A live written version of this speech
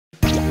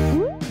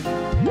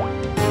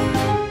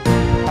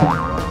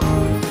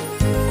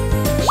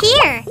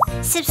Here,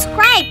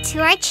 subscribe to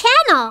our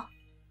channel.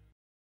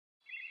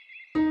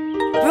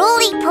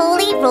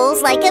 Roly-Poly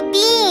rolls like a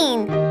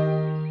bean.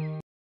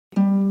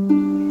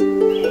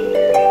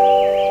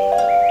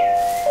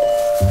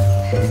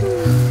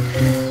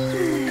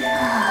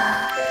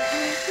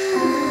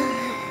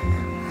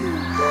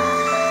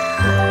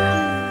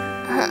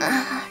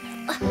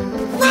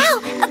 Wow,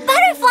 a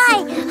butterfly!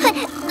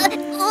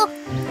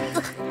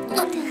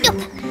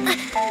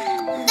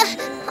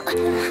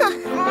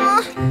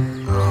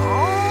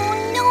 Oh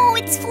no,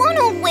 it's flown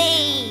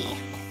away.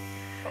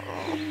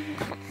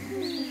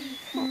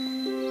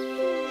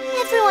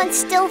 Everyone's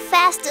still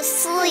fast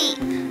asleep.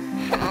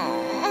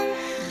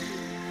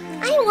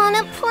 I want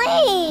to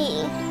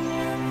play.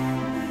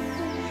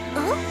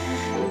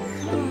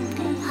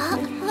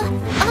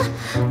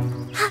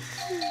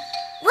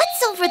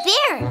 What's over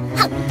there?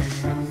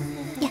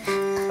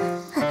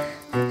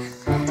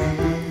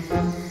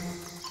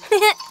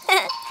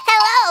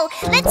 Hello,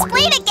 let's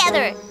play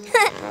together.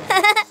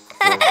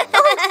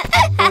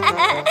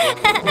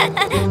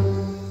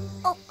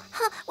 Oh,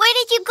 where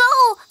did you go?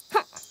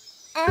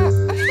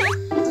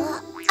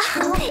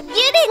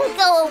 You didn't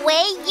go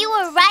away. You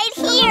were right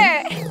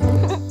here.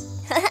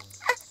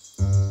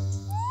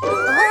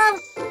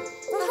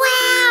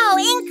 Wow,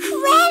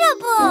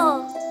 incredible!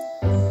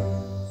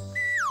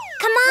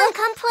 Come on,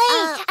 come play.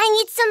 I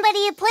need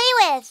somebody to play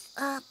with.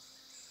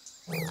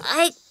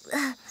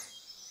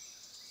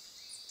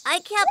 I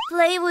can't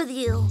play with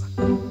you.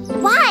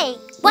 Why?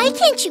 Why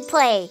can't you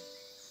play?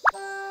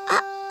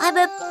 I'm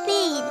a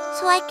bean,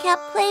 so I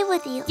can't play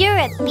with you. You're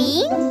a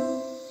bean?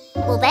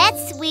 Well,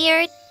 that's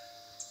weird.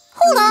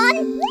 Hold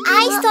on.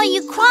 I saw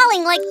you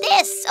crawling like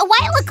this a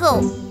while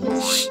ago.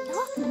 Shh.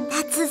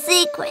 That's a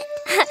secret.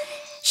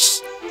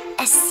 Shh.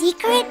 A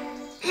secret?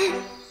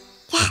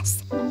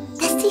 Yes.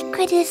 The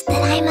secret is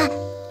that I'm a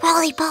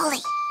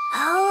Roly-Poly.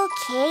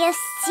 Okay, a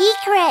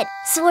secret.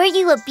 So are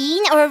you a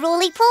bean or a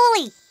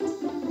Roly-Poly?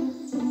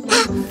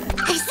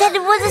 I said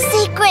it was a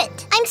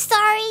secret. I'm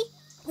sorry.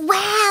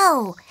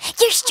 Wow,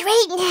 you're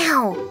straight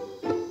now.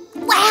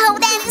 Wow,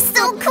 that is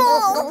so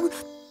cool.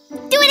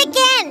 Do it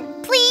again,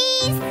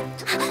 please.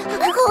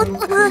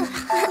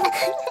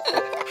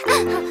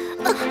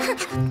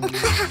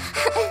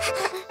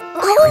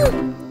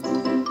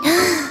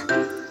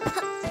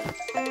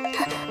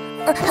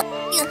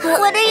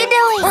 What are you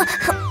doing?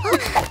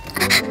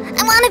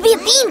 I want to be a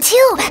bean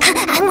too.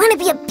 I want to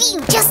be a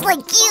bean just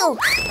like you.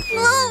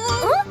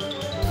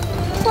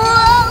 Whoa!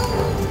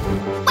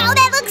 Wow,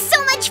 that looks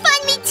so much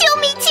fun! Me too,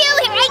 me too!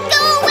 Here I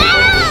go!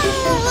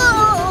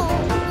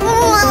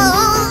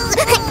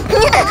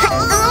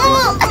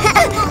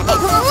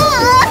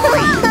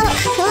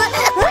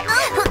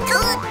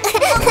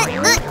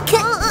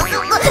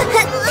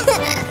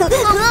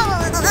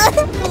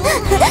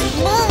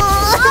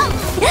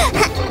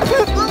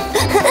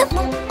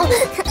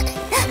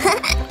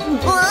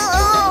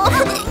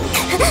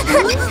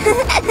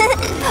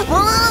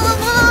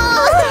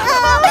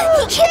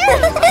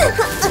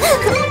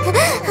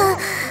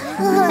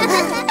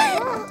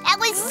 That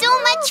was so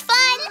much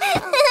fun!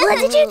 What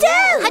did you do?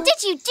 How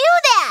did you do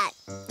that?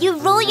 You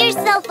roll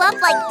yourself up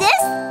like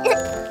this?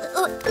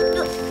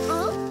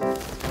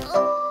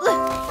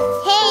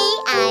 Hey,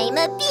 I'm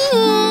a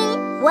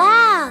bean!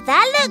 Wow,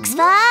 that looks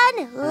fun.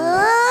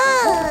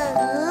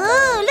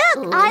 Look,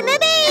 I'm a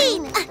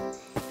bean.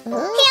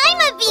 Hey, I'm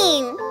a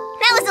bean!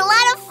 That was a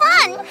lot of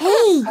fun!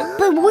 Hey,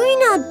 but we're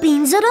not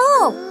beans at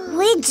all.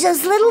 We're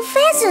just little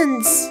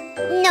pheasants.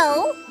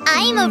 No,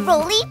 I'm a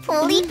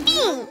roly-poly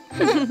bean.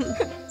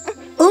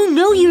 Oh,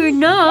 no, you're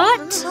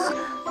not.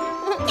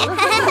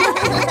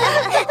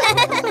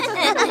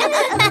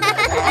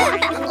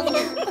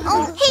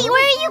 Oh, hey,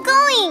 where are you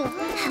going?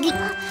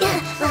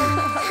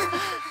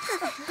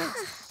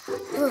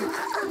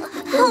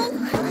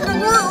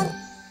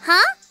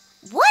 Huh?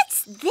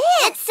 What's this?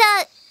 It's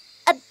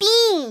a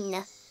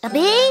bean. A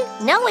bean?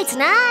 No, it's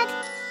not.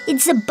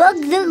 It's a bug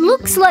that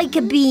looks like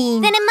a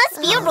bean. Then it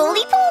must be a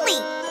roly-poly.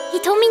 He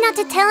told me not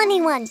to tell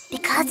anyone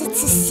because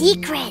it's a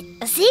secret.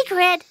 A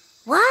secret?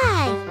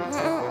 Why?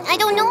 I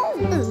don't know.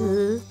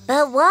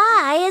 But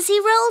why is he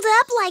rolled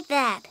up like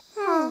that?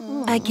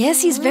 I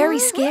guess he's very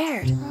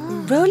scared.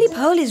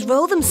 Roly-Polys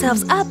roll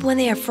themselves up when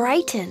they are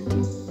frightened.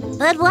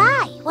 But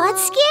why?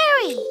 What's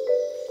scary?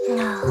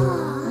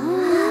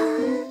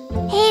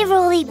 Hey,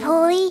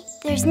 Roly-Poly,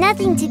 there's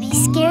nothing to be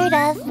scared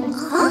of.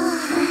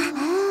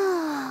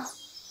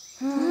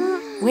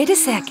 Wait a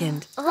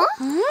second.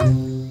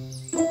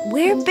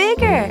 We're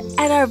bigger,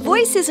 and our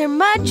voices are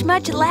much,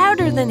 much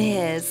louder than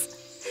his.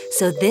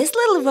 So this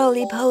little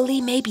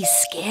Roly-Poly may be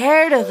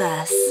scared of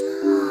us.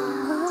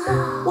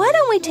 Why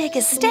don't we take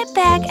a step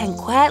back and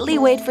quietly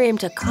wait for him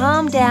to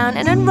calm down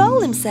and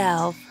unroll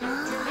himself?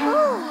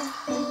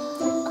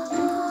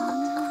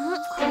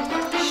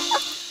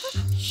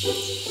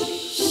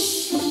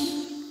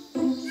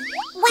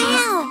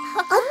 Wow!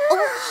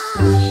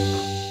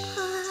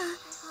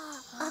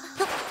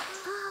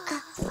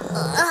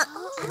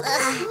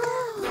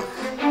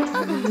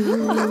 Bye,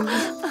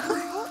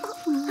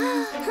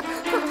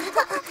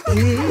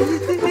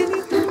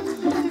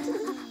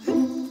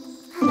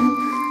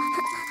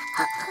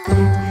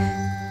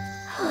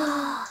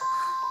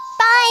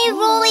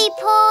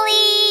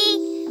 Roly-Poly.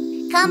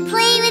 Come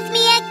play with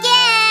me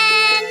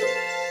again.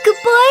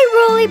 Goodbye,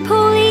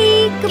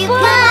 Roly-Poly.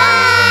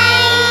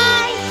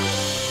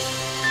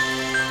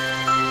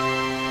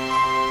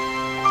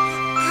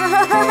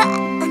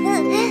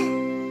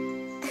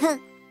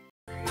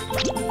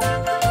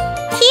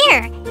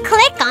 Here,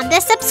 click on the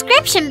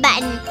subscription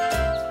button,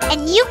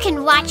 and you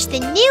can watch the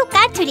new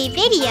KATURI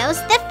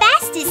videos the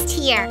fastest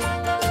here.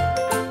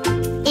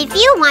 If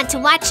you want to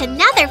watch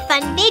another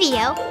fun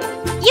video,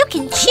 you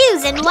can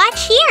choose and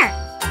watch here.